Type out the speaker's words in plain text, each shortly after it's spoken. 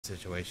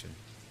situation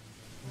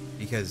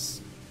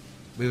because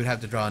we would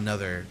have to draw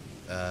another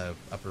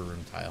upper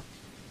room tile.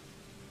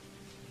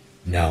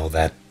 No,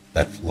 that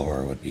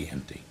floor would be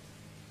empty.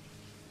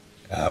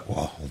 Well,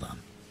 hold on.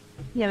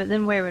 Yeah, but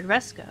then where would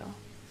Russ go?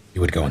 He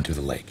would go into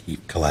the lake. He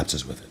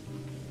collapses with it.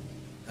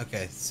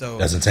 Okay, so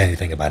Doesn't say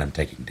anything about him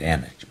taking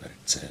damage, but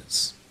it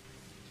says...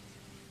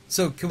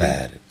 So can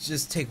bad. we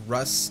just take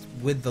Russ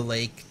with the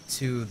lake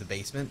to the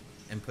basement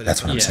and put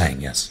That's it? what I'm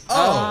saying. Yes.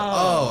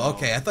 Oh,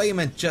 okay. I thought you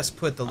meant just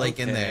put the lake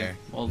in there.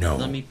 Well, No.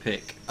 let me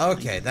pick.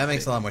 Okay, that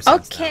makes a lot more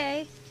sense.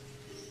 Okay.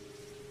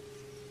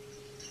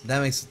 Now.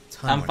 That makes a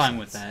ton I'm more fine sense.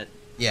 with that.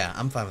 Yeah,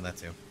 I'm fine with that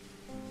too.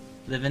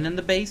 Living in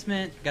the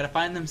basement. Gotta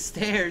find them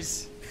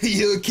stairs.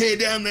 You okay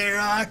down there,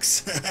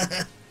 Ox?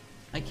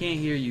 I can't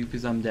hear you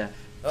because I'm deaf.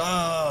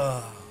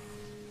 Oh,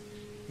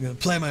 I'm gonna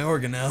play my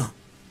organ now.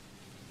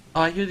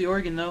 Oh, I hear the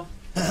organ though.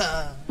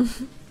 The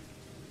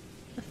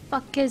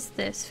fuck is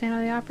this? Phantom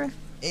of the Opera?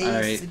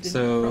 Alright,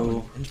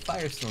 so and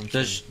Firestorm.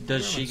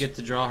 does she get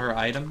to draw her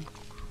item?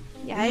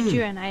 Yeah, I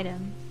drew an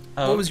item.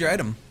 Oh, What was your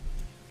item?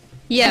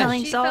 Yeah,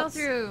 Smelling she fell salts.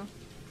 through.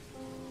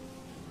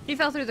 She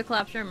fell through the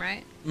collapsed room,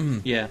 right?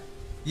 Yeah.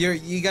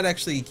 You gotta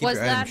actually keep Was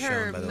your that items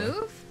her shown, by the way.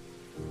 move?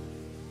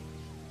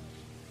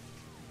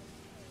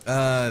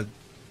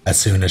 As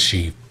soon as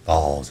she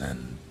falls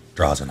and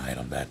draws an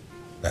item,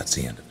 that's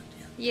the end of it.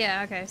 Yeah.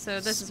 Yeah. Okay. So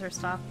this is her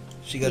stop.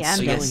 She got Yeah, I'm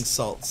smelling guessing.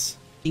 salts.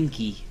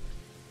 Inky.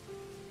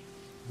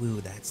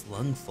 Ooh, that's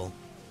lungful.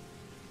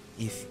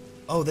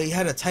 They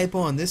had a typo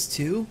on this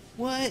too?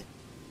 What?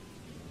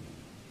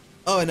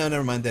 Oh no,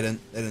 never mind. They didn't.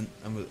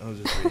 I was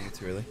just reading it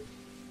too early.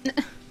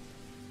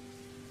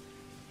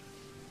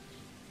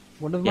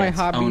 One of Yeah, my it's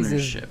hobbies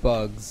ownership. is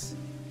bugs.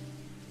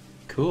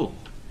 Cool.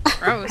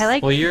 Gross. I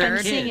like Well, you're a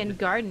fencing kid. and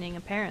gardening,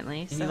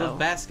 apparently. And you love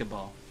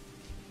basketball.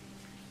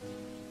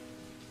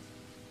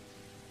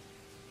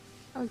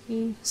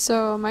 Okay,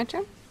 so my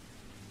turn?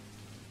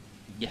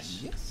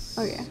 Yes. Yes.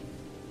 Okay.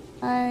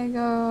 I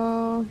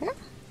go here.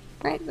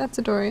 Right, that's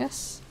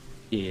Adorius.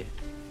 Yeah.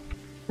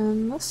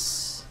 And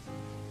this.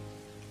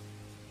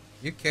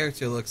 Your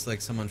character looks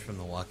like someone from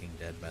The Walking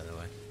Dead, by the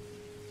way.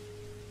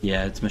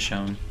 Yeah, it's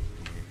Michonne.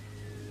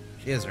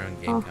 She has her own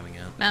game Oh. coming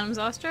out. Madame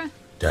Zostra?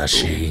 Does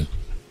she?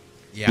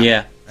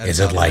 Yeah. That's Is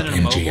it awesome. like Is it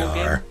a mobile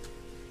MGR?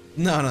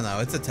 No.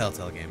 It's a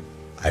Telltale game.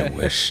 I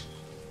wish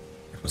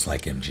it was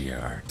like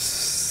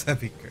MGR.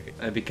 That'd be great.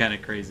 That'd be kind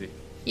of crazy.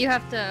 You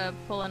have to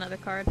pull another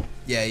card.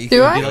 Yeah, you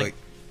Do can I? do like.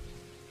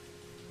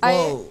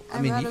 Well, I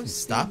I'm mean, out you of can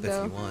stop speed, if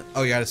though. you want.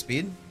 Oh, you're out of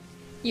speed?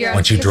 You're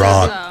Once you it's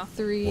draw- a-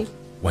 3.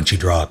 Once you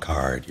draw a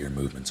card, your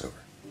movement's over.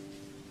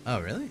 Oh,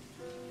 really?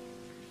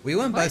 We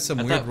went by What? some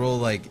I weird thought- rule,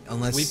 like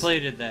unless We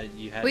played it that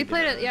you had. We to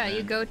played get it. Yeah, an you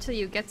event. go till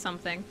you get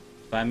something.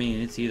 But I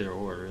mean, it's either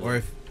or. Really. or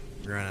if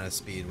you run out of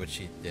speed, which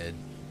she did.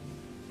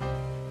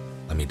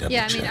 Let me double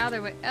Yeah, I check.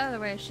 mean, either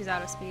way, she's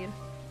out of speed.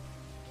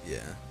 Yeah.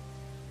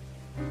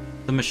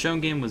 The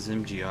Michonne game was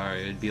MGR.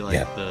 It'd be like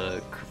Yeah.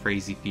 the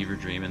Crazy Fever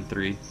Dream in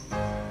 3.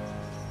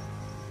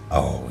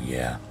 Oh,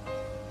 yeah.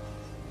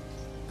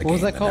 The What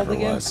was game that called never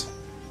again? was.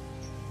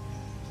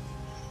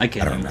 I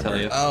can't I don't even tell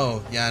remember. you.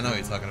 Oh, yeah, I know what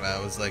you're talking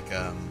about. It was like,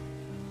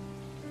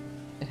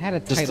 It had a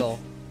Just title.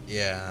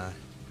 yeah.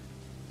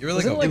 You were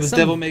like, Wasn't it a, like was some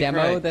Devil May demo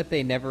Cry. that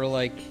they never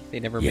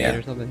Yeah. made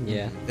or something?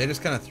 Yeah. they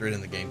just kind of threw it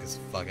in the game because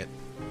fuck it.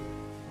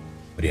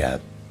 But yeah,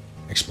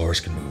 explorers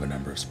can move a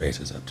number of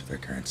spaces up to their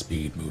current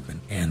speed.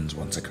 Movement ends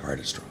once a card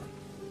is drawn.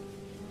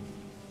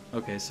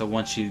 Okay, so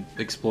once you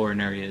explore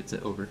an area, it's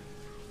over.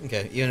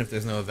 Okay, even if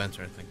there's no events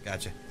or anything.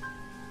 Gotcha.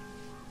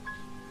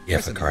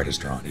 If a card is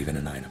drawn, even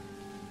an item.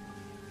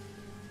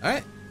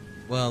 Alright.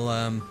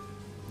 Well,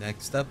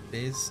 next up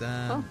is,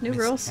 new Miss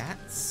rules.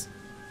 Katz.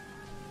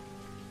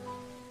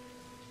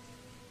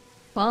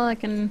 Well, I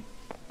can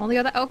only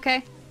go that.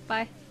 Okay,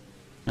 bye.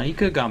 Now you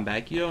could have gone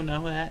back. You don't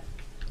know that.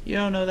 You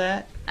don't know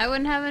that. I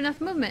wouldn't have enough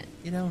movement.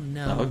 You don't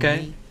know. Okay.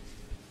 me.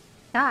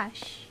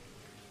 Gosh.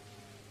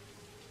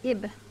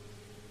 Gib.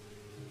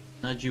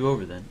 Nudge you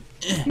over then.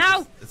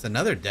 No! It's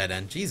another dead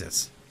end.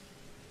 Jesus.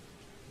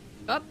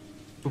 Up.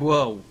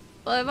 Whoa.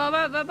 Blah, blah,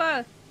 blah, blah,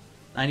 blah.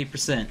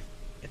 90%.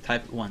 I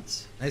type it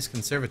once. Nice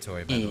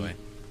conservatory, by the way.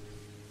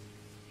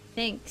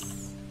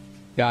 Thanks.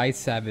 Guy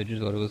Savage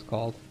is what it was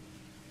called.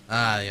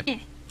 Ah, yep. Eh.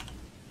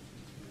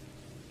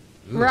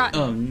 Ooh. Rotten.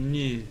 Oh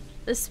no.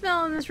 The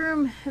smell in this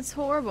room, it's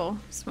horrible.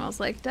 Smells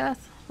like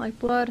death, like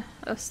blood,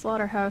 a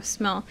slaughterhouse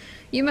smell.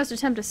 You must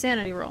attempt a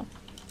sanity roll.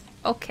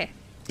 Okay.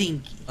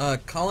 Stinky.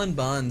 Colin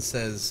Bond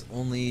says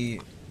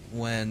only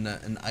when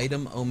an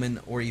item, omen,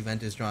 or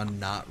event is drawn,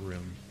 not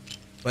room.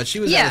 But she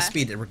was out Yeah. of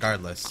speed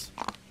regardless.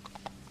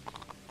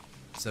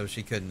 So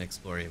she couldn't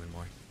explore even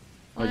more.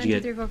 One, What'd you two,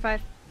 get? 3, 4,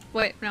 5.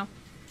 Wait, no.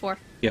 4.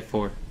 Get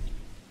 4.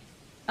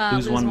 Lose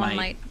Lose one one might.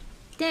 might.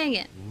 Dang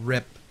it.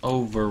 Rip.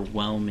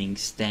 Overwhelming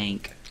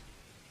stank.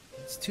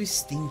 It's too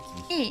stinky.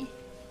 Eh.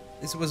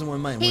 This wasn't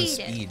one might, one Hate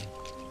it. speed.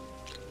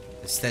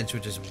 The stench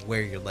would just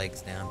wear your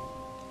legs down.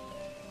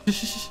 Did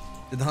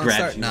the hunt Grabs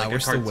start? you Nah, like a we're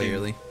still way cartoon.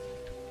 early.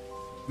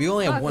 We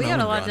only have Fuck, one we got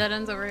a omen lot of drawn. dead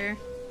ends over here.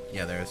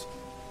 Yeah, there is.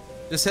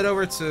 Just head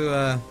over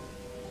to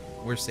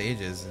where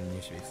Sage is, and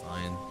you should be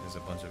fine. There's a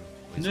bunch of.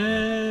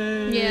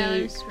 Nick! Yeah,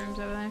 there's rooms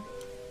over there.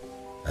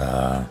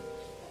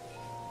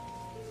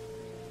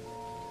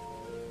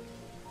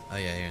 Oh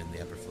yeah, you're in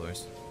the upper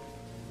floors.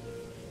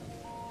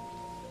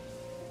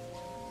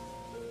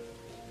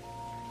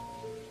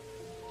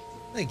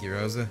 Thank you,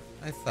 Rosa.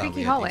 I thought Creaky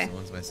we had hallway. decent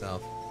ones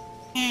myself.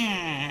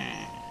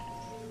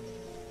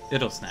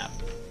 It'll snap.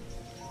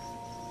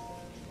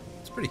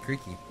 It's pretty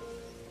creaky.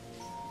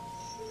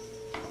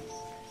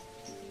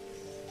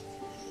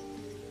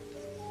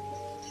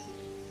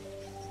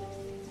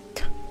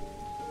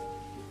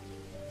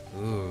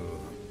 Ooh.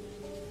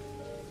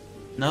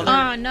 Another.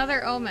 Oh,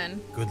 another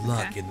omen. Good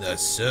luck Okay. in the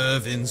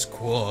servants'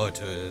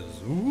 quarters.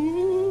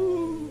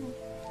 Ooh.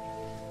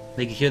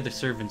 They can hear the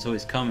servants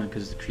always coming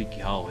because of the creaky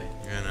hallway.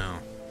 I know.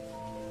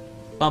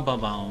 Bum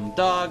bum bum.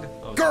 Dog.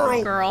 Oh,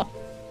 Girl! Girl.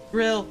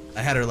 Grill.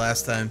 I had her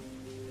last time.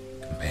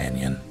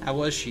 Companion. How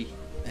was she?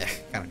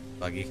 Kind of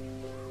buggy.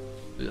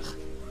 Ugh.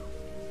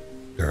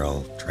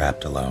 Girl,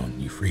 trapped alone.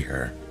 You free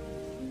her.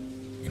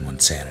 In one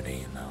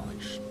sanity and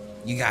knowledge.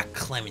 You got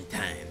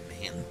Clementine,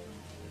 man.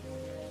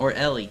 Or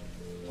Ellie.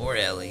 Or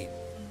Ellie.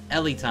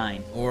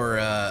 Ellie-tine. Or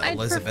I'd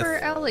Elizabeth. prefer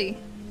Ellie.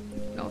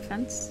 No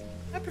offense.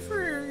 I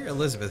prefer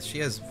Elizabeth. She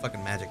has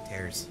fucking magic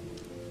tears.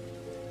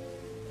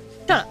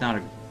 Shut up. Not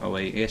a. Oh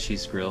wait, I guess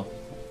she's Grill.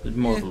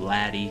 More of a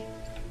laddie.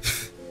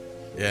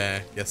 Yeah,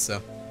 guess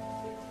so.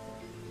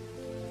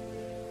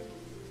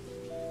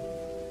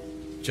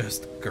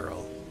 Just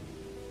girl.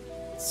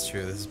 It's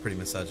true, this is pretty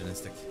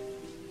misogynistic.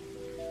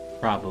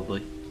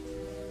 Probably.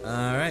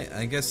 Alright,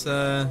 I guess,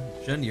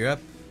 Jun, you're up.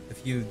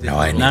 If you did No,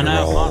 I need No, to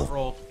no, roll. haunt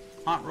roll.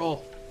 Haunt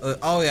roll.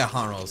 Oh yeah,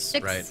 haunt rolls,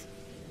 6. right.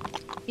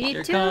 You need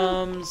Here 2.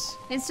 comes.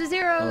 It's to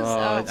zeros. Oh,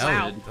 Oh, it's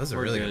wow. good. That was a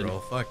We're really good. good roll,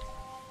 fuck.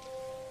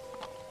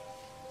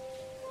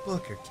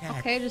 Book or catch.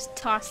 Okay, just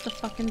toss the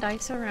fucking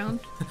dice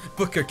around.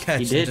 Book or catch,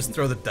 He and did. just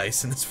throw the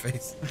dice in his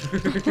face.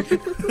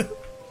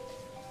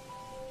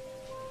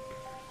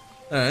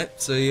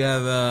 Alright, so you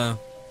have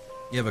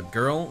a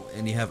girl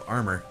and you have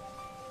armor.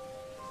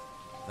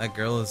 That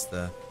girl is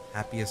the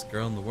happiest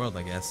girl in the world,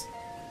 I guess.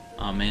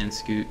 Oh man,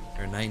 Scoot.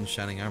 Her knight in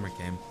shining armor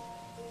came.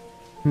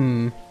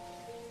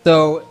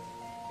 So,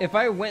 if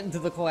I went into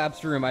the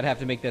collapsed room, I'd have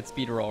to make that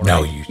speed roll, right?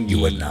 No, you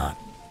would not.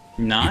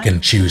 Not. You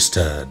can choose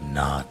to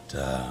not.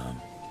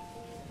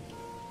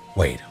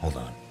 Wait, hold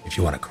on. If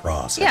you want to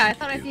cross. Yeah, I think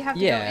thought you if do. you have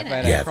to Yeah, go if in I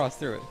it. had Yeah. to cross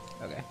through it.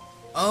 Okay.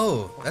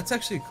 Oh, that's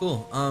actually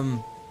cool.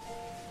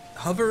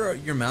 Hover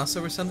your mouse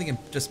over something and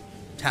just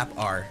tap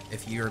R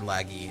if you're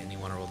laggy and you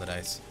want to roll the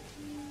dice.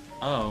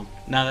 Oh,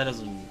 no, that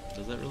doesn't.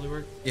 Does that really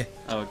work? Yeah.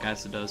 Oh, I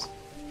guess it does.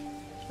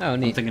 Oh, I'm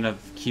neat. thinking of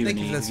Q Thank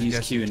and you E. for that Use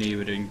suggestion. Q and E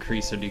would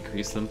increase or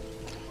decrease them.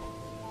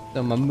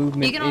 So my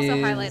movement You can also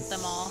is... highlight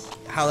them all.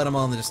 Highlight them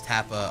all and then just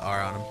tap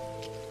R on them.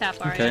 Tap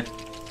R. Okay.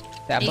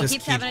 That You much. Just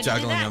keep keep tapping it to do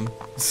juggling that. them.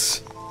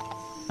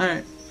 All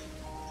right.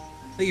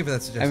 Thank you for that I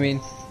suggestion.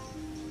 mean...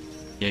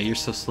 Yeah, you're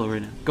so slow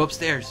right now. Go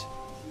upstairs.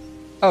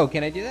 Oh,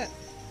 can I do that?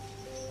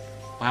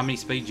 Well, how many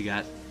spades you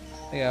got?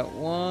 I got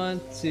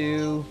 1,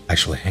 2,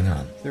 Actually, hang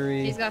on.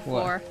 3... He's got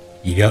what? 4.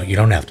 You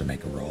don't have to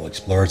make a roll.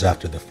 Explorers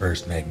after the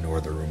first may ignore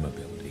the room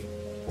ability,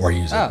 or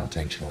use it Oh.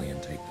 intentionally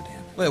and take the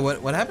damage.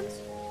 Wait, what happens?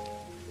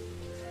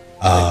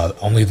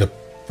 Only the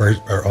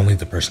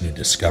person who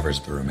discovers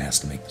the room has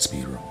to make the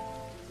speed roll.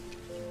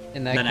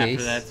 In that Then case...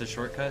 after that, it's a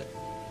shortcut.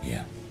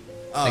 Yeah,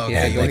 Oh, Okay, okay.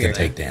 and you they get can that.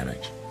 take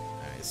damage.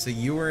 Alright, so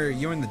you were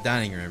in the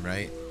dining room,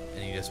 right?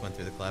 And you just went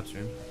through the collapse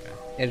room?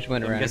 Okay. I just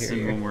went I'm around guessing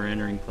here. when we're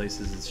entering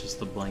places, it's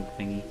just a blank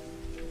thingy.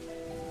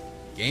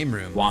 Game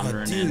room.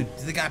 Wandering oh, dude, in.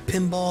 do they got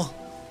pinball?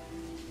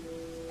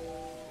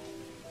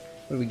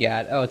 What do we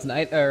got? Oh, it's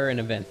an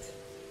event.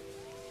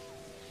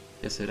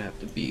 Guess it'd have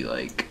to be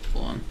like,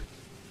 hold on.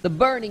 The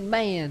Burning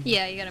Man.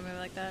 Yeah, you gotta move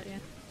like that, yeah.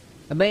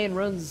 A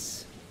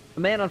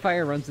man on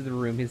fire runs through the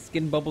room. His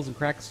skin bubbles and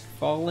cracks,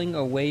 falling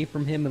away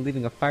from him and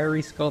leaving a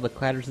fiery skull that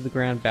clatters to the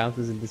ground,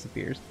 bounces, and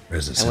disappears.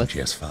 Resist Unless-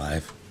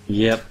 MGS5.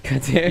 Yep.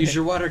 God damn it. Use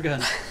your water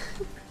gun.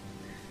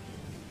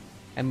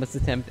 I must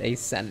attempt a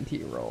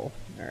sanity roll.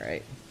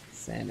 Alright.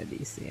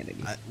 Sanity.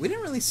 We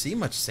didn't really see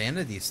much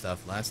sanity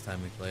stuff last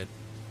time we played.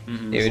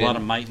 There's a Dude, lot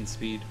of might and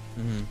speed.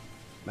 Mm-hmm.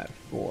 I'm at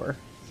 4.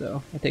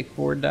 So, I take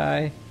 4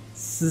 die.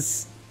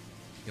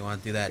 You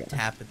want to do that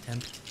tap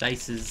attempt?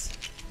 Dices.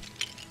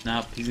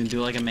 Nope, he's gonna do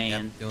it like a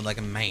man. Yep, doing like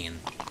a man.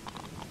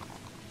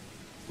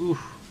 Ooh.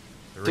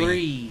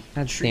 3.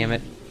 God damn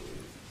it.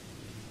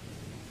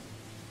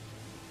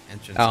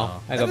 Entrance Oh,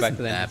 hall. I That go back isn't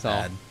to the that entrance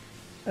hall. bad.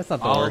 That's not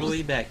the All worst. the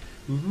way back.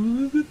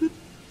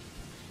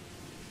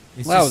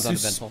 It's Well, just that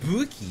was so uneventful.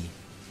 spooky.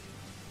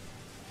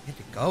 Had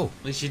to go.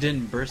 At least you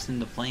didn't burst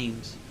into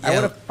flames. I Yeah.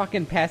 would have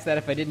fucking passed that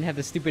if I didn't have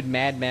the stupid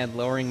madman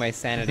lowering my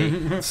sanity.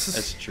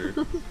 That's true.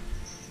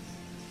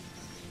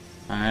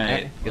 Alright.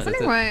 Guess I that's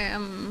wonder it. why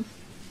I'm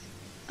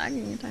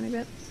lagging a tiny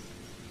bit.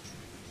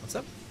 What's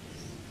up?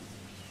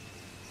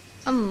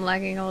 I'm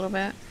lagging a little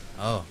bit.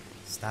 Oh,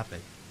 stop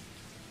it.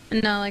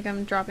 No, like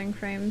I'm dropping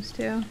frames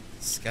too.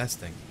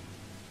 Disgusting.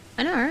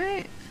 I know,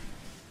 right?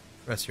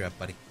 Rest you up,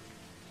 buddy.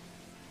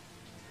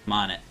 I'm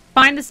on it.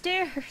 Find the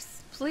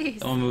stairs,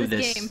 please. Don't move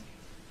this. game.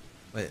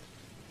 Wait.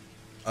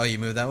 Oh, you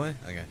moved that way?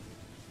 Okay.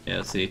 Yeah,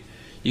 let's see.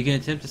 You can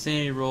attempt a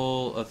sanity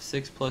roll of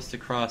 6+ to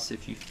cross.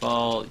 If you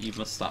fall, you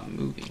must stop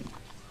moving.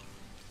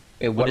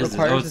 Wait, what is this?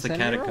 requires Oh, a it's the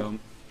sanity roll? catacomb.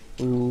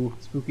 Ooh,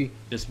 spooky.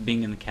 Just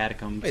being in the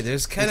catacomb. Wait,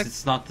 there's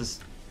It's not this.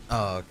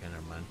 Oh, okay,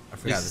 never mind. I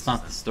forgot This this is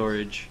not the is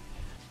storage.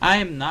 I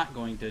am not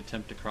going to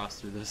attempt to cross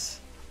through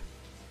this.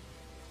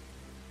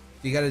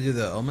 You gotta do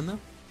the omen, though?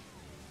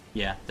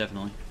 Yeah,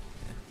 definitely.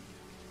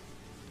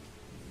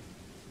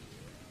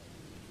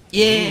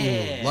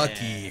 Yeah. Ooh,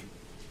 lucky.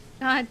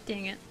 God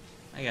dang it.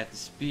 I got the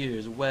spear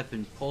as a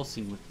weapon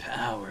pulsing with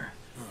power.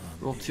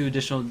 Roll 2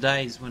 additional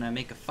dice when I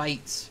make a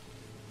fight.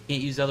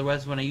 Can't use other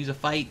weapons when I use a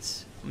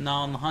fight. I'm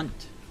not on the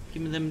hunt.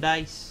 Give me them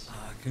dice.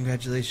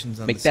 Congratulations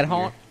on Make the that spear.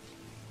 haunt.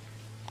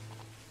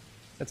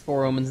 That's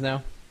 4 omens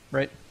now,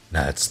 right?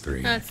 No, that's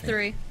 3. That's I think.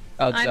 3.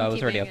 Oh, it's, I'm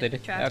it's already keeping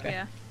updated. track,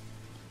 Okay.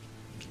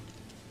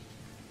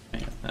 Yeah.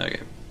 Okay.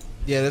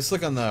 Yeah, let's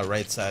look on the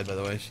right side, by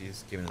the way.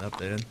 She's giving it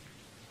updated.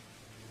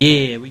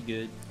 Yeah, we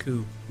good.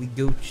 Cool. We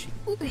Gucci.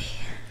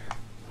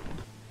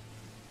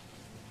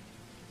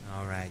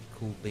 Alright,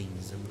 cool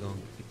beans. I'm going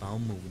to keep on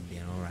moving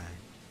then, alright.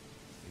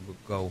 Here we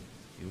go.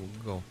 Here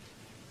we go.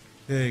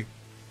 Hey,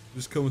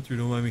 just coming through,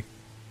 don't mind me.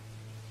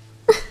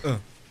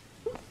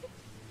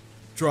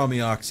 Draw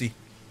me, Oxy.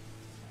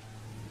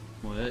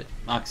 What?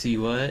 Oxy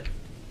what?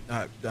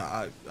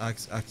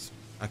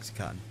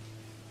 Oxycontin.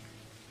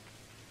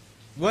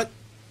 What?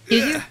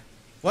 Did you? Ugh.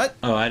 What?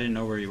 Oh, I didn't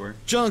know where you were.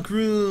 Junk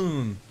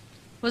room.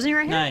 Wasn't he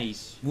right here?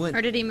 Nice. When,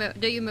 Or did he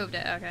move? You moved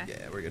it. Okay.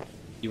 yeah, we're good.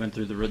 You went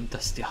through the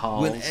dusty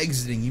halls. When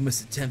exiting, you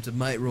must attempt a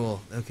might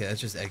roll. Okay,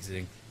 that's just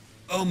exiting.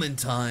 Omen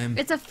time.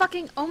 It's a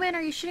fucking omen.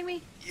 Are you shitting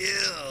me?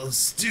 Yeah,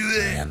 let's do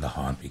it. And the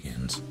haunt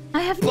begins.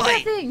 I have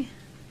Bite. nothing.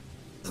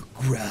 The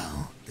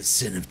growl, the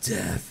sin of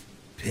death,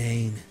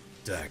 pain,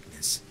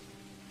 darkness,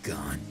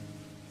 gone.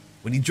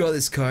 When you draw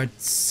this card,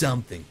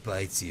 something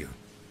bites you.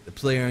 The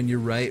player on your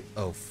right,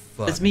 oh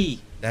fuck. That's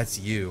me. That's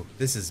you.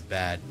 This is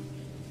bad.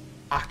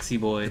 Oxy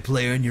boy. The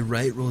player on your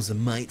right rolls a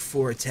might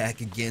 4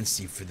 attack against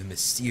you for the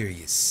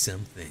mysterious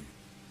something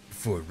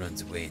before it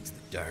runs away into the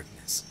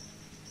darkness.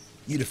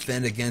 You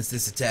defend against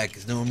this attack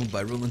as normal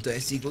by rolling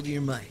dice equal to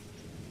your might.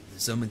 The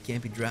summon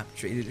can't be dropped,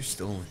 traded, or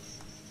stolen.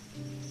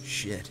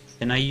 Shit.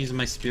 Can I use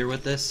my spear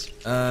with this?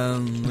 Let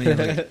me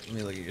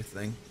look at your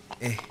thing.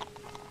 Eh.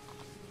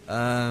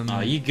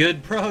 Oh, you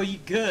good, bro? You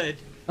good?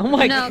 Oh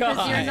my no, god!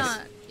 because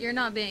you're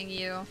not being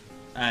you.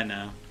 I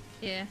know.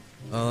 Yeah.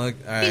 Oh, look,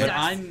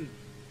 alright. He's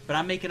But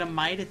I'm making a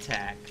might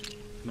attack.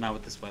 But not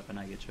with this weapon.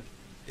 I get you.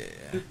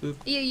 Yeah. Boop,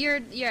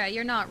 boop.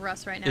 You're not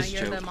Russ right now. Just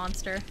You're the joke.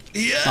 monster.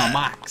 Yeah! Oh,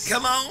 Max.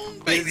 Come on,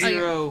 baby!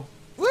 0.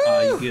 Woo!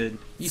 Oh, you good?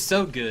 You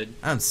so good.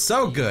 I'm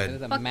so That good.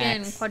 is a Fucking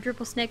max.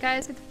 quadruple snake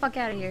eyes. Get the fuck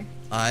out of here.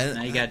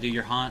 Now you gotta do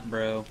your haunt,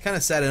 bro. Kind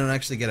of sad I don't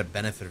actually get a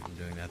benefit from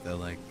doing that, though,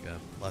 like,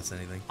 plus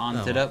anything. Haunt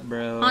Oh, it up,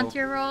 bro. Haunt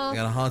your roll. I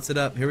gotta haunt it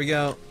up. Here we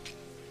go.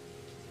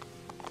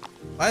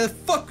 Why the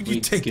fuck would you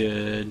We take it?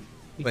 good.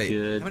 We Wait,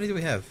 good. how many do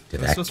we have? Did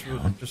We're that supposed to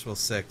count? just roll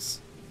 6.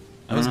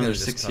 I don't know, gonna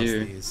there's just 6 toss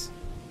here. these.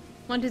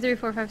 1, 2, 3,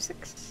 4, 5,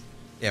 6.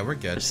 Yeah, we're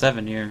good. There's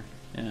 7 here.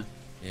 Yeah.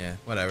 Yeah,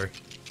 whatever.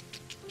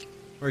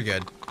 We're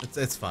good.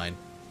 It's fine.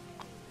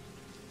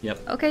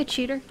 Yep. Okay,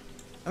 cheater.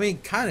 I mean,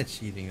 kind of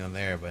cheating on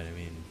there, but I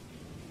mean,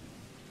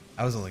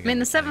 I was only. I mean,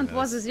 the gonna be 7th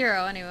was a those.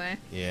 0 anyway.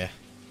 Yeah.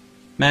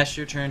 Mash,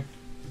 your turn.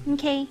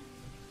 Okay.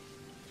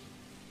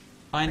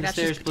 Find I the got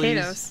stairs, you please.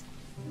 potatoes.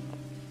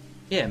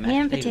 Yeah, mashed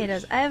Ham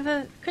potatoes. I have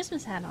a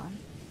Christmas hat on.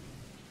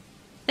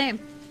 Same.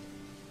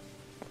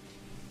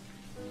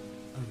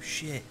 Oh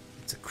shit!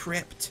 It's a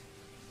crypt.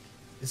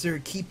 Is there a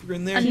keeper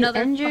in there? If you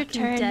Another end your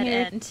fucking turn dead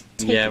here, end.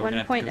 Take Yeah, we're 1 gonna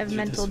have to point go of through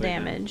mental this way now,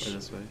 damage. or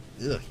this way.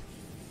 Ugh.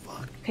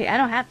 Fuck. Okay, I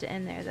don't have to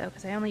end there though,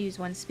 because I only use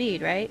 1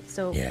 speed, right?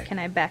 So Yeah. can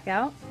I back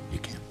out? You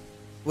can.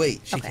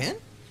 Wait, she Okay. can?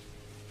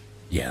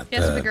 Yeah. He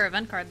has a the- bigger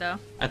event card though.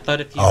 I thought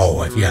if you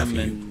Oh, explore if you have room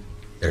you- and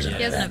There's an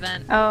He has an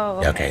event. event. Oh,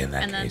 okay. Yeah, okay, in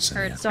that And then case,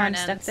 her yeah. So I'm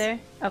turn stuck ends. there?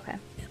 Okay.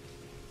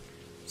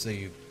 So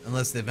you,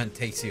 unless the event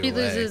takes you He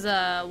away. loses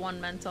 1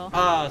 mental.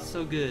 Ah,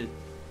 so good.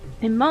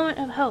 A moment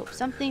of hope.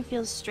 Something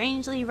feels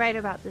strangely right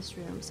about this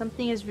room.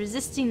 Something is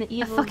resisting the A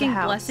evil of fucking the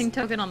house. blessing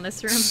token on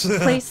this room.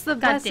 Place the God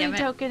blessing damn it.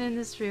 token in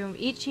this room.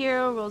 Each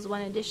hero rolls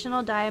 1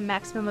 additional die, a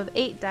maximum of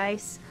 8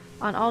 dice,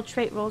 on all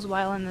trait rolls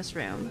while in this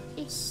room.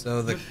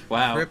 So the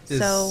Wow. crypt is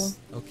So-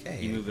 okay.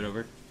 You move it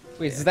over.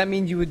 Wait, does that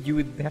mean you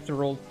would have to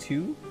roll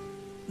 2?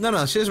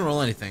 No, she doesn't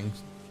roll anything.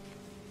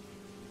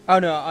 Oh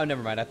no, oh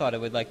never mind. I thought it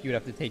would like you would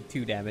have to take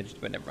 2 damage,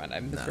 but never mind. I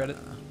misread it.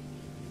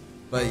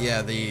 But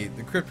yeah, the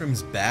crypt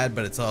room's bad,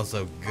 but it's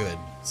also good.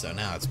 So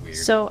now it's weird.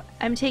 So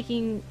I'm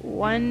taking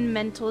 1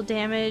 mental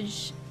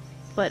damage,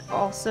 but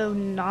also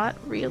not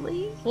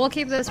really. We'll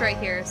keep this right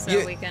here so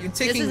You- we can. you're This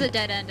taking- is a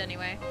dead end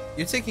anyway.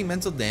 You're taking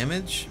mental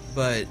damage,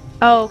 but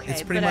Oh, okay.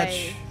 it's pretty but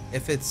much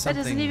if it's That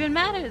something. doesn't even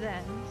matter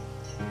then.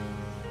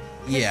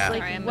 Yeah. Like,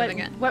 Sorry, I'm what,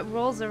 moving it. what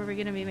rolls are we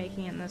going to be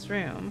making in this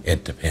room?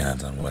 It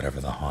depends on whatever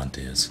the haunt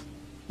is.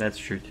 That's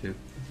true too.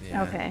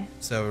 Yeah. Okay.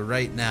 So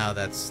right now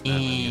that's not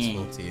really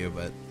useful to you,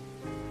 but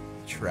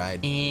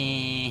Tried.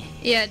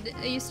 Yeah,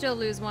 you still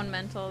lose 1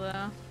 mental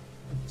though.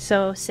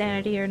 So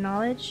sanity or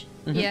knowledge?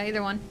 Yeah,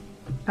 either one.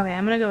 Okay,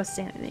 I'm gonna go with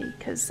sanity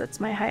because that's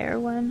my higher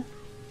one.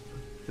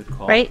 Good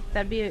call. Right?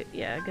 That'd be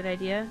a good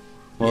idea.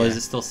 Well, Yeah. is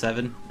it still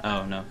 7?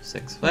 Oh no,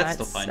 6. Well, that's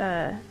No, still it's,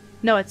 fine.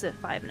 No, it's at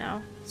 5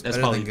 now. It's That's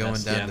better probably than going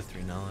best, down yeah. to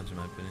 3 knowledge, in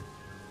my opinion.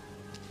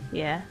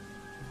 Yeah.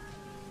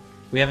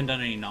 We haven't done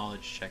any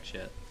knowledge checks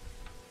yet.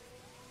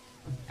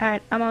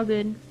 Alright, I'm all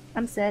good.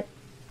 I'm set.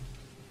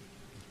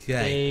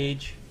 Okay.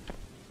 Age.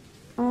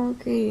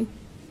 Okay.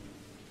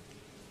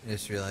 I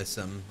just realized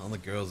something. All the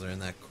girls are in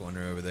that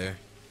corner over there.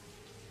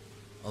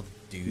 All the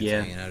dudes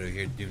Yeah. hanging out over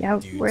here doing Yeah,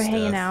 dude we're stuff.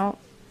 hanging out.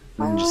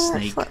 Just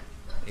Snake.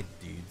 Hey,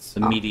 dudes. The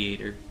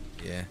mediator.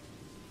 Yeah.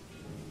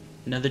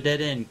 Another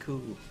dead end.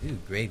 Cool. Ooh,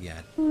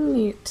 graveyard.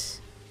 Neat.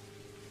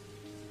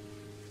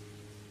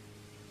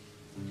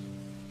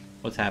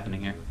 What's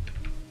happening here?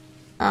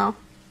 Oh.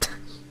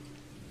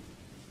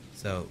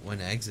 So, when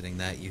exiting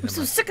that, you I'm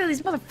so must sick of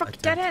these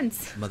motherfucking dead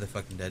ends.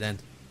 motherfucking dead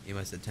end. You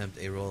must attempt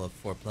a roll of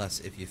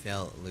 4+. If you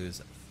fail,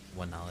 lose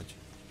 1 knowledge.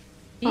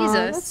 Aw, Jesus.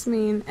 that's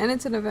mean. And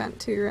it's an event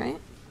too, right?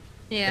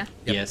 Yeah.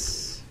 Yep.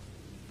 Yes.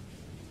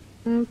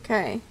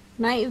 Okay.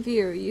 Night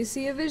view. You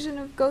see a vision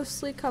of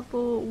ghostly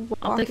couple Oddly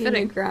walking the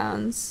fitting.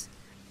 grounds.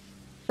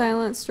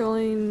 Silently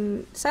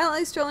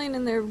strolling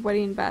in their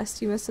wedding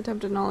vest. You must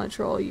attempt a knowledge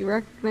roll. You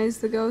recognize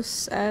the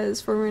ghosts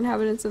as former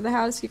inhabitants of the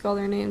house. You call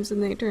their names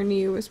and they turn to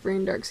you,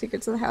 whispering dark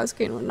secrets of the house.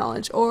 Gain 1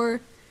 knowledge,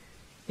 or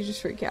you just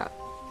freak out.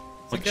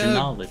 What's Like, your oh,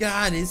 knowledge?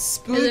 God, it's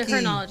spooky.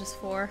 Her knowledge is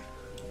 4.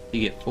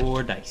 You get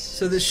 4 dice.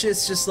 So this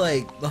shit's just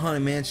like the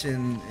Haunted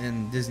Mansion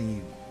and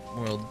Disney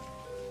World.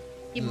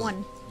 You Just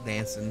won.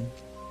 Dancing.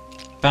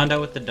 Found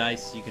out with the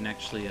dice, you can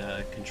actually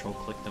control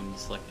click them to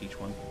select each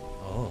one.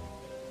 Oh.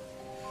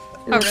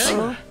 Oh,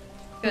 really?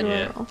 Good.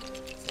 Yeah.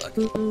 Fuck.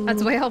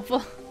 That's way helpful.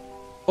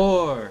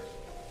 4.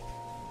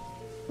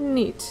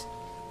 Neat.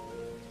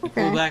 You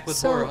Okay. pull back with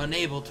so- horror,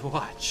 unable to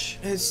watch.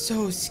 It's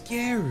so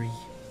scary.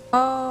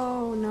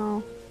 Oh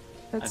no.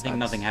 That I think sucks.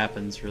 nothing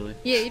happens really.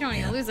 Yeah, you don't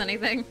even lose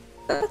anything.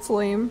 That's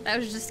lame. That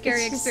was just a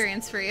scary It's just-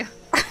 experience for you.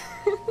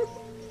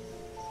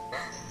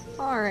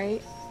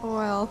 Alright.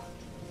 Well.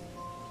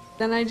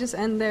 Then I just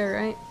end there,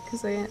 right?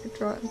 Because I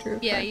drew.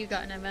 Yeah, you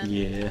got an event.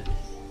 Yeah.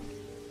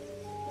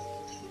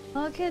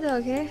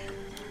 Okay.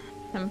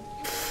 I'm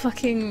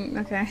fucking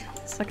okay.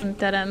 It's fucking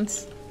dead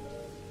ends.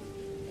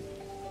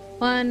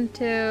 1,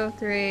 2,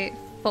 3,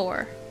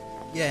 4.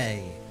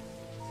 Yay.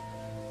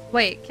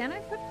 Wait, can I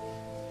put?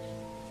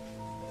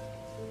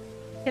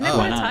 Can I Oh. put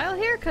Why a not? tile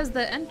here? Cause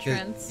the 'Cause-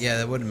 entrance. Yeah,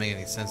 that wouldn't make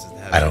any sense as to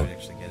how I you don't- would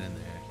actually get in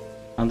there.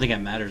 I don't think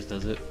that matters,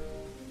 does it?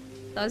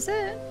 Does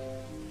it?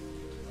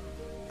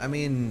 I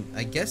mean,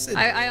 I guess it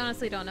I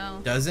honestly don't know.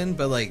 doesn't,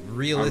 but like Are we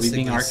realistically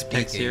being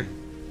architects speaking, here?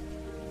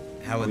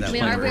 how would We that I just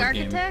mean, playing are a we board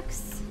game.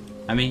 architects?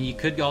 I mean, you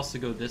could also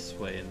go this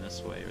way and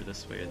this way, or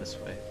this way or this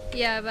way.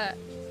 Yeah, but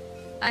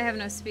I have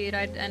no speed.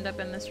 I'd end up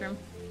in this room.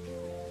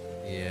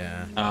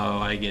 Yeah. Oh,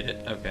 I get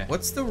it. Okay.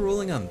 What's the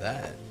ruling on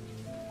that?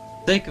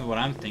 Think of what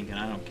I'm thinking.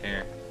 I don't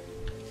care.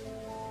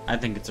 I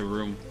think it's a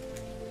room.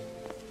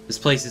 This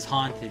place is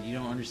haunted. You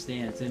don't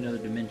understand. It's in another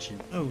dimension.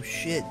 Oh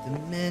shit,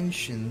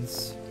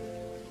 dimensions.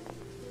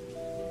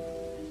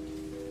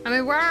 I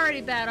mean, we're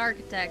already bad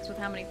architects with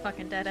how many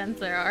fucking dead ends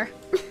there are.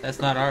 That's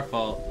not our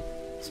fault.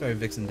 Sorry,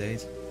 Vixen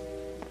Days.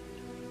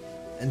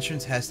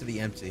 Entrance has to be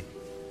empty.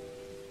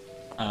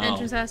 Oh.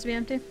 Entrance has to be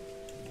empty.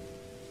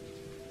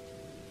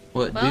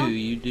 What Well- do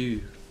you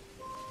do?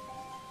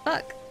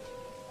 Fuck.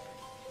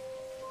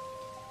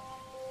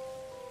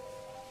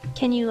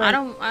 Can you like? I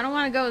don't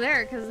want to go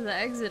there because of the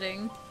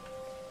exiting.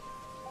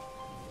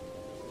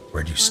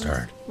 Where'd you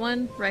start?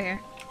 1 right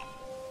here.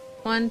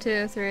 1,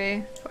 2,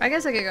 3. I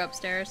guess I could go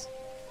upstairs.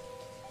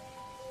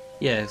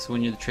 Yeah, so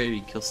when you're the traitor,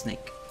 you kill Snake.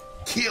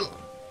 Kill him.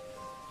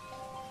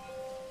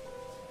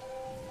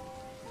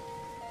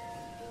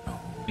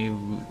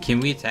 Can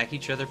we attack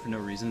each other for no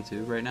reason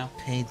too right now?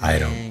 Paint the I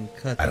don't- man,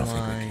 cut I the don't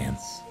think we can.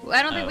 lines.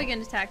 I don't think Oh. we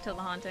can attack till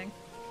the haunting.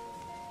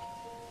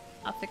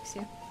 I'll fix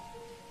you.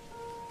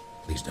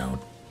 Please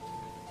don't.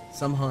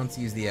 Some haunts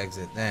use the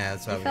exit. Nah,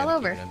 that's why You we fell gotta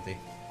over. keep it empty.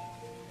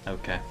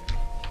 Okay.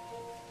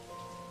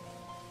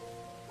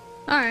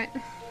 Alright.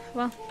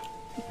 Well,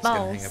 Just gotta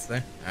hang up balls.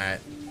 there.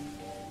 Alright.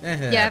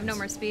 Yeah, I have no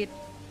more speed.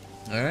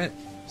 Alright.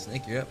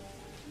 Snake, you're up.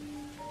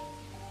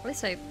 At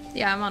least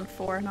yeah, I'm on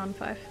 4, not on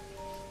 5.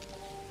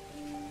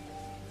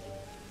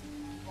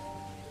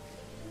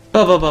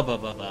 Ba ba ba ba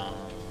ba ba.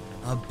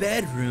 A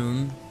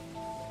bedroom?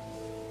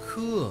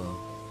 Cool.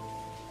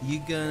 You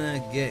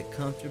gonna get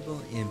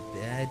comfortable in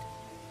bed?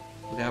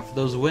 Look out for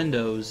those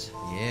windows.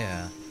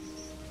 Yeah.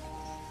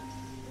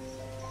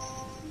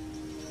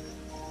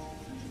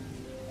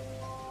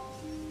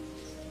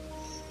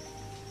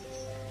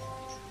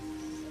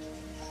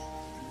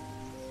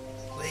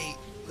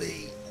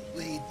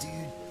 Wait,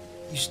 dude.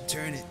 You should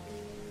turn it.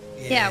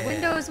 Yeah,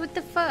 windows with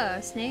the fur,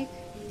 Snake.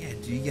 Yeah,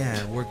 dude, you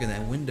gotta work in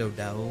that window,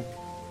 dog.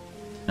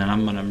 Then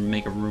I'm gonna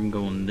make a room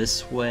going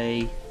this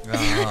way Oh,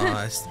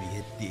 that's to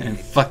be a and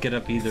dick. fuck it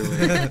up either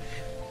way.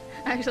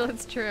 Actually,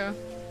 that's true.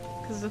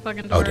 there's a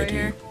fucking door Oh, right did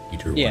here. you? You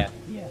drew Yeah.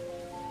 one. Yeah.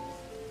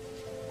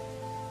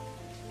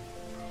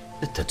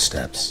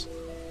 Footsteps.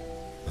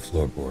 The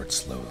floorboards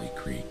slowly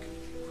creak.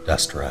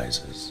 Dust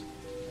rises.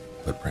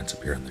 Footprints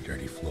appear on the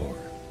dirty floor.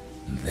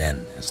 And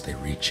then, as they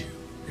reach you,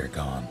 they're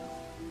gone.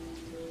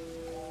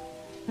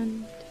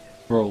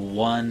 Roll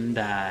 1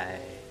 die.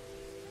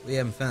 We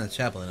haven't found the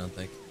chapel, I don't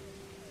think.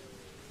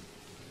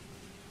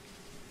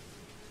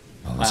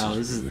 Oh, Wow,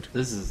 this is rude.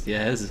 this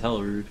is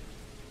hella rude.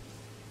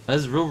 This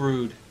is real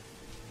rude.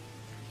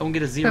 I won't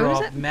get a 0 Who is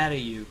off it? mad at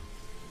you.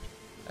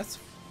 That's.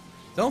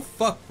 Don't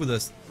fuck with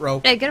us, bro.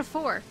 Hey, get a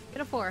 4.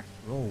 Get a 4.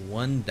 Roll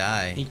 1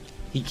 die.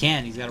 He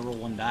can. He's got to roll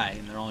 1 die,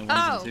 and they're only ones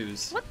Oh, and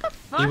twos. what the He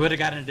fuck? would have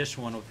got an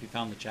additional one if he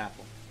found the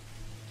chapel.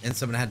 And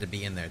someone had to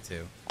be in there,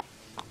 too.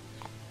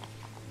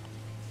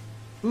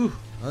 Ooh,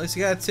 Well, at least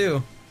you got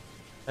 2.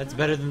 that's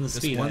better than the Just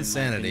speed. in one my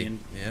sanity. opinion.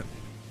 Yep.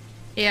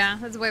 Yeah,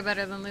 that's way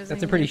better than losing.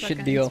 That's a pretty your shit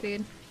fucking deal.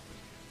 Speed.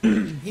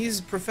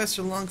 He's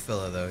Professor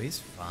Longfellow, though. He's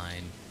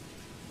fine.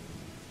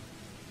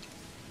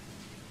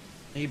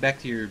 Hey,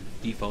 back to your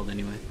default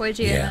anyway. What'd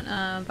you Yeah. get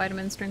on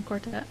Vitamin String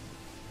Quartet?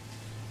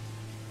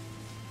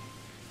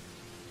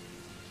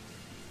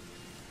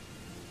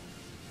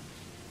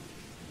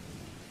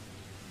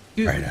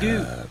 Dude, Right,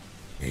 dude.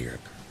 yeah, you're up.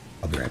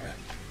 I'll be right back.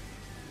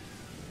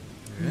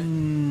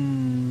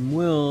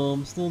 Well,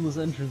 I'm still in this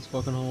entrance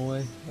fucking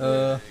hallway.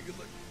 Go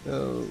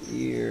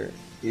here.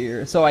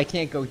 So I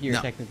can't go here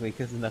No. technically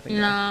because there's nothing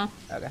there. No.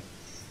 Okay.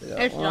 So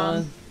It's one,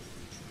 done.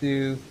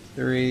 2,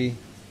 3,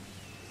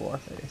 4.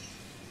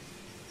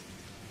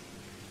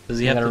 Does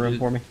he You have got a to room do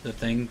for me? the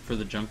thing for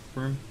the junk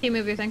room? Can you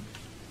move your thing?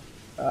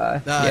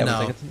 Yeah, no.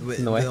 one second. It's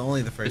in the way.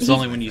 Only the first It's one,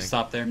 only I when you think.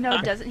 stop there.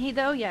 No, doesn't he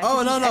though? Yeah. 'cause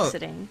Oh, no, he's no.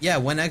 Exiting. Yeah,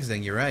 when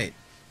exiting, you're right.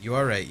 You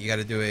are right. You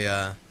gotta do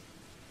a,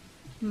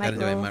 Might Gotta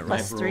do it, roll might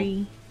plus roll.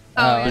 3.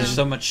 Oh, Oh, yeah. There's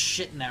so much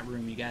shit in that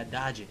room, you gotta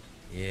dodge it.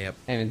 yep.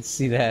 I didn't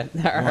see that.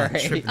 Wanna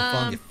Alright. trip and fall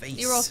on your face.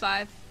 You roll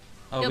 5.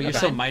 Oh, You'll but be you're so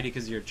fine. mighty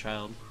because you're a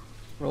child.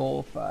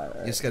 Roll 5.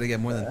 You just gotta get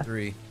more than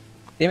 3.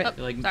 Damn Oh, it.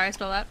 You're like, sorry, I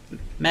stole that.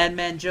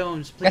 Madman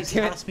Jones, please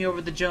damn it. toss me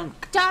over the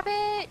junk. Stop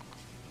it!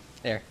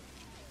 There.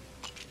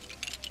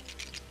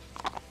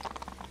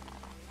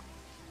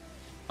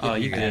 Oh,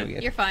 you you're There did. we go.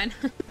 You're fine.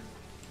 Alright.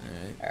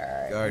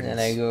 Alright. Gardens. And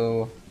then I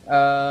go.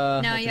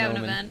 now what's you have an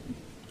omen? event.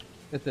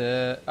 With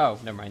the. Oh,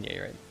 never mind. Yeah,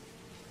 you're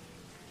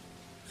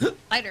right.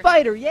 Lighter.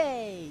 Spider,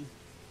 yay!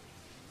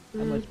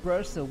 How much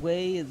brush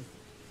away is.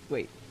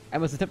 Wait. I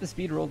must attempt a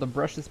speed roll to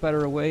brush the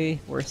spider away,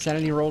 or a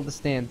sanity roll to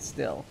stand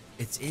still.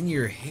 It's in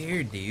your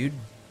hair, dude.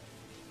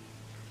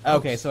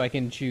 Okay, so I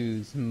can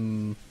choose.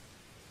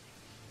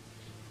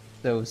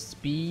 So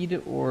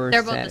speed or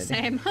They're both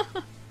sanity? the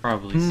same.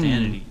 Probably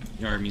sanity,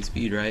 or I mean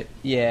speed, right?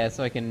 Yeah,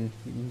 so I can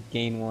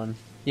gain one.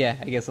 Yeah,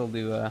 I guess I'll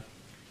do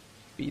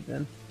speed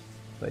then.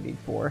 So I need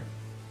 4.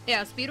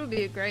 yeah, speed would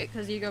be great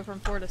because you go from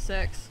 4 to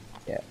 6.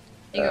 Yeah.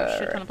 You go a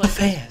shit ton of places.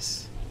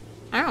 Fast.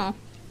 I don't know.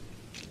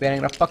 Man, I'm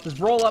gonna fuck this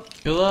roll up.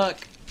 Good luck.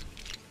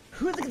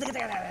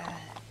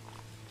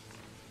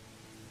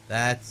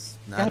 That's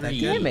not God that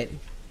damn good. it.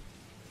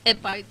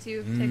 It bites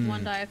you. Take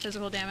 1 die of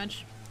physical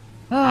damage.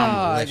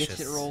 Ah, I get Delicious.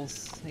 shit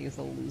rolls. I guess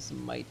I'll lose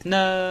some might.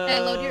 No. Hey,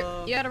 load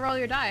your. You gotta roll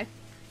your die.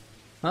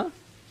 Huh?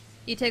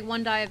 You take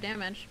 1 die of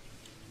damage.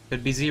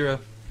 Could be 0.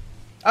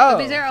 Oh!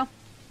 Could be 0.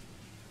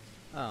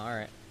 Oh,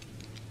 alright.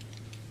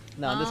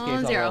 No, in this case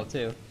I'll 0. roll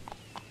 2.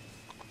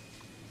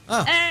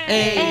 Oh,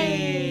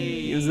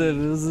 Hey! It was a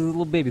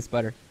little baby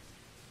spider.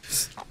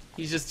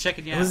 He's just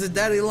checking you it out. was a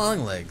daddy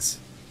long legs.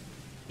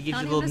 He gives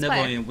Don't you a little even nibble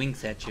aspire. and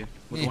winks at you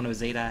with Yeah. one of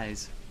his 8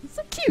 eyes. It's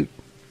so cute.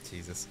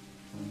 Jesus.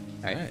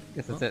 Alright, Alright,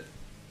 guess that's well. it.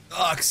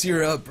 Ox,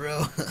 you're up, bro.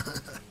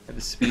 Have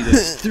a speed of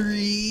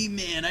 3,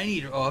 man. I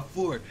need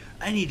 4.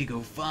 I need to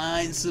go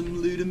find some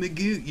loot of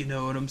Magoot. You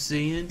know what I'm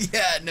saying?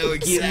 yeah, I know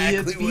Give me a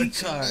exactly B what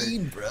card. you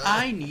mean, bro.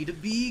 I need a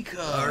B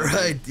card.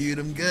 Alright, dude,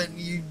 I'm getting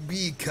you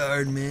B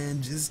card,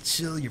 man. Just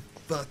chill your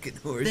fucking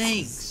horses.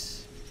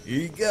 Thanks. Here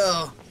you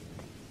go.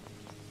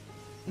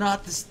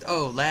 Not this.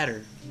 Oh,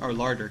 ladder or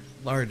larder,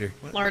 Larder.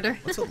 What? Larder.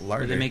 What's a where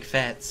larder? they make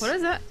fats. What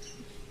is that?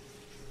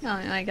 Oh,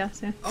 I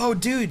guess, yeah. Oh,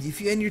 dude, if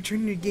you end your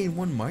turn, you gain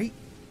 1 might.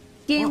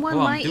 Gain Oh, 1 I'm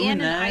might doing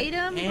and that. an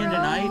item, And bros.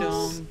 an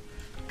item.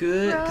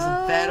 Good, because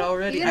I'm fat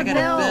already. You get I a got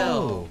bell. a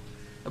bell.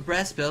 A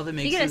brass bell that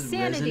makes get a a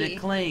sanity. resonant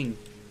clang.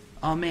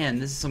 Oh man,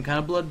 this is some kind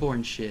of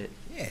Bloodborne shit.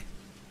 Yeah.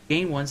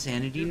 Gain 1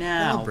 sanity You're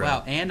now. bell, bro.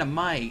 Wow, and a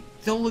might.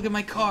 Don't look at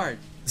my card.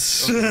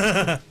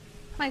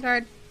 My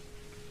card.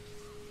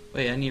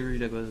 Wait, I need to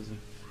read up.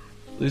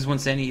 Lose 1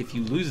 sanity if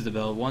you lose the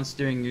bell. Once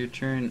during your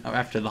turn or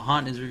after the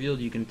haunt is revealed,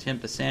 you can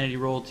attempt a sanity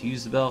roll to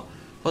use the bell.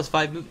 Plus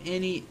 5, move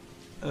any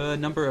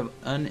number of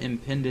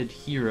unimpeded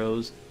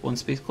heroes 1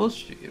 space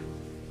closer to you.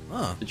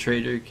 Huh. The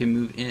trader can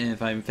move in.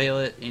 If I fail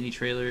it, any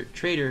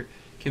trader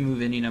can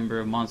move any number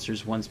of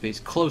monsters 1 space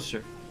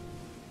closer.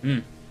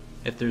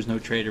 If there's no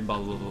trader, blah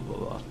blah blah blah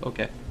blah.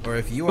 Okay. Or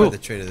if you are Cool. the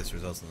trader, this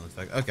results in the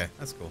effect. Okay,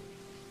 that's cool.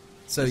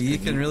 So you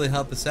can really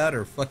help us out,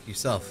 or fuck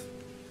yourself.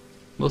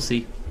 We'll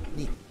see.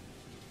 Neat.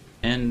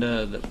 And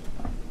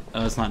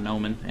it's not an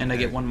omen. And I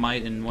get 1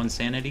 might and 1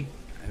 sanity.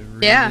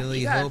 Yeah, really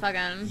you gotta hope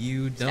fucking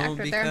you don't stack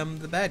right there. become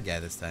the bad guy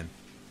this time.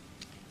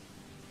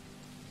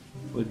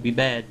 Would be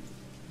bad.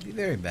 It'd be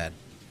very bad.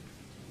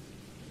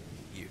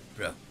 You,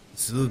 bro.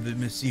 It's a little bit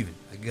misleading.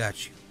 I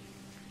got you.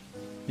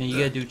 Man, you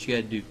gotta do what you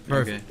gotta do.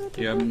 Perfect.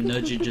 Okay. Here, I'm gonna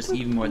nudge it just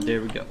even more.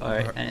 There we go.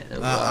 Alright.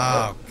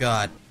 Oh,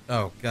 God.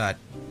 Oh, God.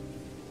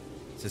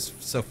 It's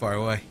just so far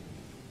away.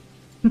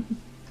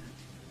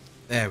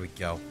 There we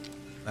go.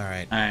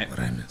 Alright. Alright. What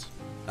I miss?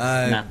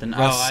 Nothing.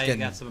 Russ Oh, I getting-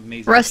 got some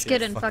amazing Russ shit.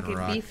 getting fucking fucking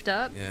rock. beefed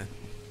up. Yeah.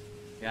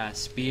 Got a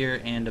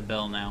spear and a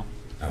bell now.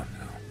 Oh no.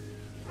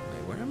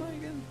 Wait, where am I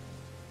again?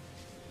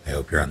 I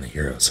hope you're on the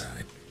hero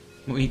side.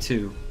 Me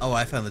too. Oh,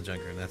 I found the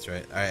junk room. That's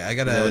right. Alright, I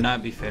That would gotta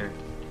not be fair.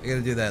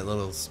 do that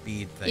little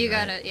speed thing. You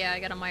right? gotta, yeah, I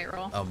got a might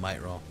roll. Oh,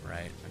 might roll.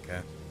 Right. Okay.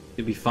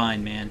 You'll be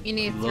fine, man. You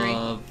need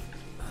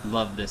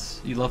Love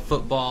this. You love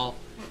football.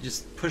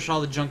 Just push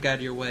all the junk out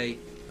of your way.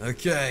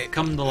 Okay.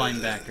 Come the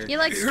linebacker. You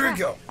like Here we strap.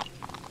 go.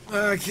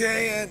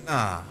 Okay, and Good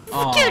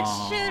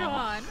Aw. shit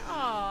on.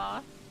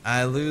 Aw.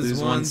 I lose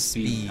one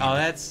speed. Oh,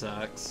 that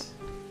sucks.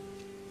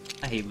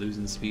 I hate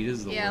losing speed. This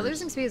is the Yeah, worst.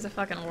 losing speed is the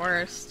fucking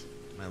worst.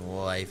 My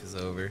life is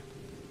over.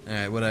 All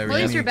right, whatever. Well,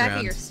 at give least me you're back ground.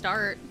 at your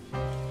start.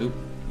 Oop,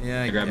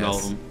 Yeah, I grabbed all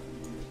of them.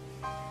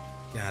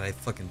 God, I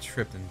fucking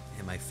tripped and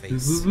hit my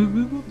face.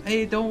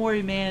 Hey, don't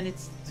worry, man.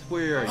 It's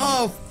where are you?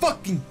 Oh,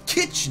 fucking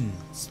kitchen.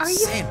 Are you-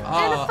 Sandwich.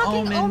 and a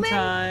fucking omen?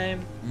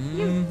 time.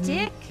 You Mhm.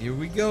 dick. Here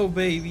we go,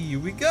 baby. Here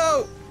we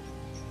go.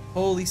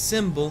 Holy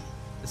symbol.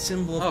 The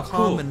symbol of Oh,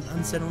 calm cool. and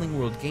unsettling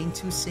world. Gain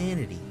 2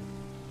 sanity.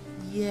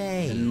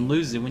 Yay. And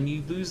lose it when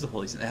you lose the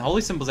holy symbol. The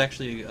holy symbol's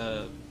actually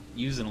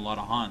used in a lot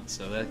of haunts,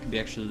 so that could be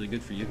actually really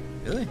good for you.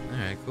 Really?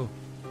 Alright, cool.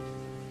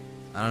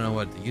 I don't know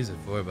what to use it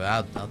for, but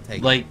I'll take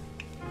it.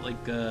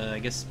 Like, I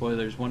guess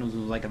spoilers. One was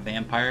like a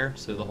vampire,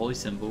 so the holy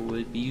symbol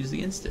would be used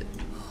against it.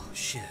 Oh,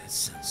 shit. That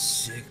sounds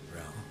sick,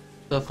 bro.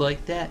 Stuff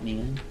like that,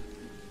 man.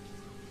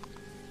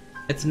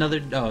 It's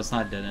another. Oh, it's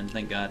not dead end.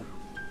 Thank God.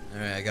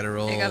 Alright, I gotta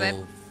roll There you go,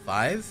 babe.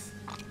 5.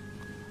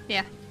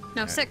 Yeah.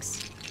 No, Alright. 6.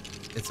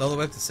 It's all the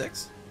way up to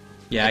 6?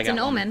 Yeah, It's I got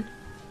an one. omen.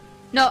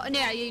 No,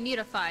 yeah, you need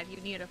a 5. You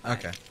need a 5.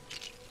 Okay.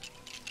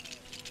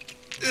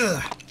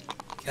 Ugh.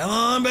 Come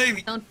on,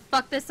 baby. Don't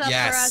fuck this up for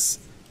Yes. us.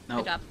 Nope.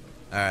 Good job.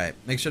 Alright,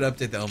 make sure to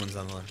update the omens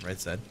on the right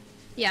side.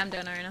 Yeah, I'm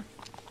doing it right now.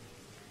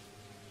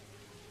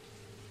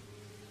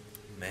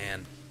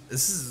 Man,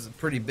 this is a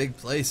pretty big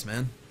place,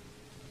 man.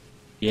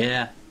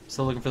 Yeah.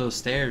 Still looking for those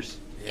stairs.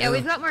 Yeah,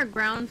 we've got more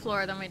ground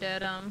floor than we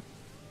did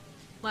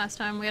last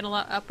time. We had a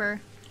lot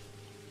upper.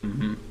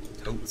 Mm-hmm.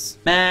 Totes.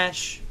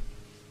 Mash.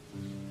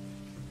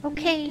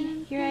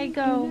 Okay, here I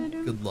go.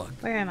 Good luck.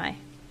 Where am I?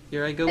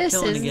 Here I go This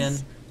killing is again.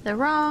 the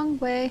wrong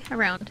way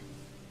around.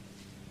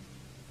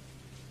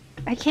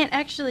 I can't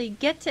actually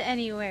get to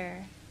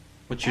anywhere.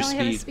 What's I your only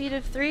have a speed? speed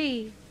of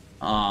 3.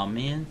 Aw,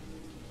 man.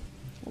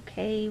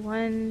 Okay,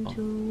 1, Oh.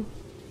 2.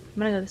 I'm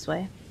gonna go this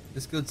way.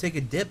 Just go take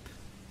a dip.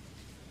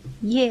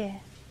 Yeah.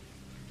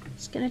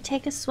 Just gonna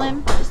take a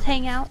swim. Just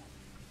hang out.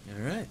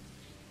 Alright.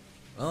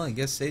 Well, I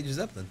guess Sage is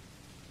up then.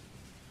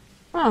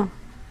 Oh,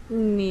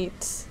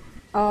 neat.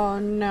 Oh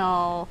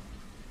no.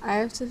 I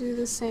have to do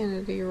the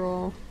sanity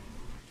roll.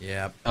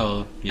 Yep.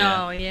 Oh,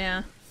 yeah. Oh,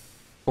 yeah.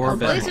 Poor At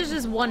Ben. least there's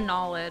just one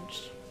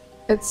knowledge.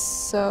 It's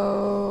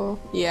so...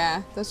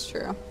 Yeah, that's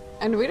true.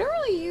 And we don't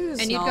really use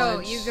And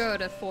knowledge. you go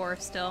to 4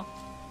 still.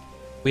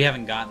 We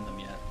haven't gotten them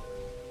yet.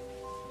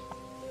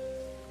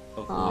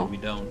 Hopefully Oh. we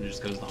don't. It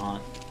just goes to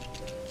haunt.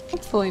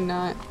 Hopefully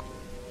not.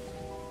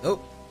 Oh,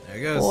 there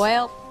it goes.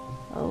 Well...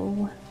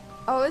 Oh.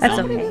 Oh, is That's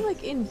that gonna okay. be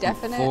like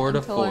indefinite 4 to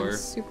until 4. I'm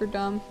super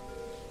dumb?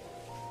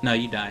 No,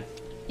 you die.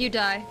 You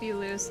die if you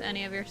lose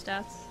any of your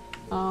stats.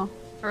 Oh.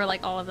 Or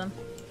like all of them.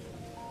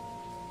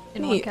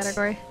 In one Neat.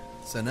 category.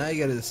 So now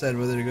you gotta decide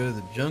whether to go to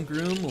the junk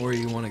room or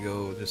you want to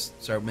go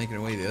just start making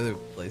your way to the other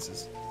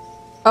places.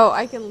 Oh,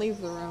 I can leave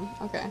the room.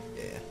 Okay.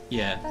 Yeah.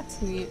 Yeah.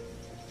 That's neat.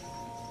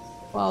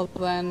 Well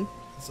then.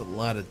 It's a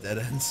lot of dead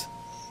ends.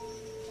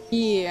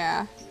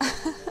 Yeah.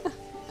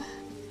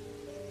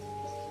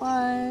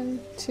 1,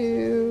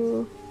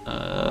 2...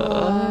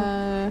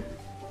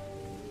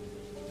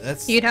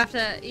 That's You have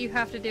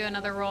to do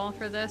another roll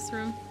for this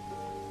room.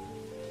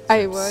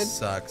 I would.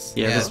 sucks.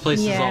 Yeah, this place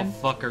Yeah. is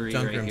all fuckery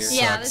Junk right room here.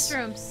 sucks. Yeah, this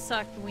room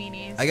sucked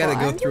weenies. I gotta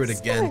Well, go I'm through it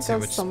just again gonna too, go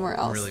which somewhere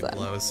else really then.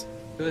 blows.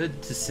 Good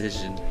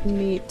decision.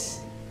 Neat.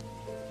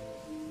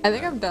 I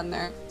think I'm done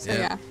there. So Yeah.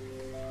 yeah.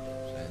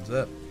 Hands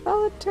up.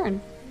 Solid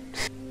turn.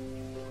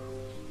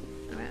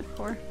 I'm at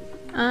 4.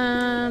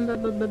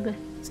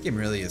 This game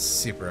really is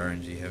super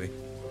RNG heavy.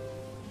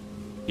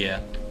 Yeah.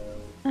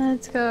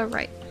 Let's go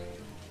right.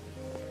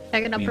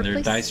 Check it I mean, upper, there are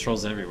please. dice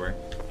rolls everywhere.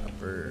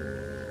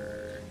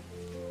 Upper.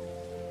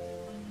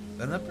 Is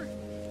that an upper?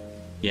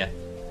 Yeah.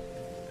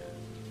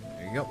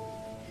 There you go.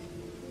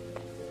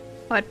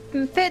 Oh, it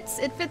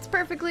fits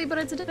perfectly, but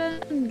it's a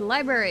dead end.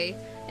 Library.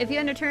 If you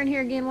end a turn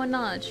here, gain 1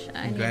 knowledge.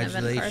 I need an event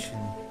card.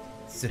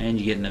 Congratulations. And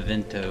you get an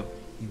evento.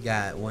 You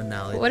got 1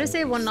 knowledge. What did it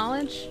say? 1 increase.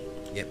 knowledge?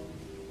 Yep.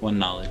 1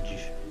 knowledge.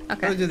 I'm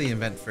gonna Okay. do the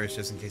event first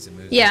just in case it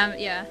moves. Yeah,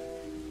 yeah.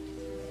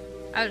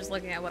 I was just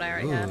looking at what I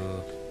already had.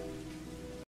 Ooh.